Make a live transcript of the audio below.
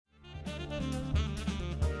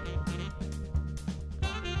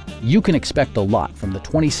You can expect a lot from the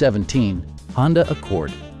 2017 Honda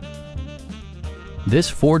Accord. This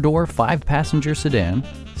four-door, five-passenger sedan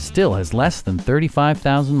still has less than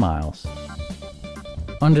 35,000 miles.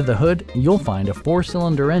 Under the hood, you'll find a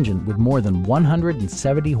four-cylinder engine with more than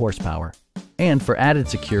 170 horsepower. And for added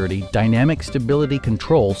security, dynamic stability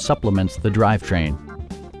control supplements the drivetrain.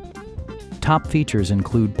 Top features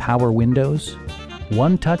include power windows,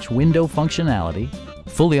 one-touch window functionality,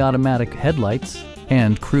 fully automatic headlights,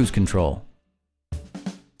 and cruise control.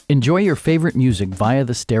 Enjoy your favorite music via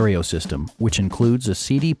the stereo system, which includes a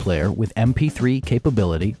CD player with MP3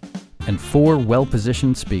 capability and 4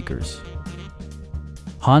 well-positioned speakers.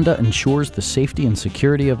 Honda ensures the safety and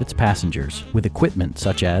security of its passengers with equipment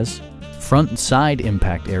such as front and side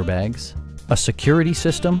impact airbags, a security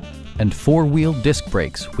system, and 4-wheel disc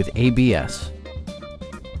brakes with ABS.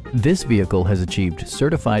 This vehicle has achieved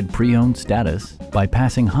certified pre-owned status by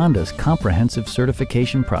passing Honda's comprehensive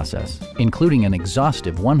certification process, including an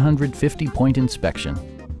exhaustive 150-point inspection.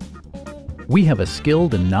 We have a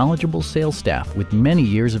skilled and knowledgeable sales staff with many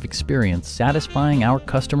years of experience satisfying our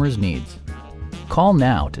customers' needs. Call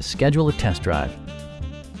now to schedule a test drive.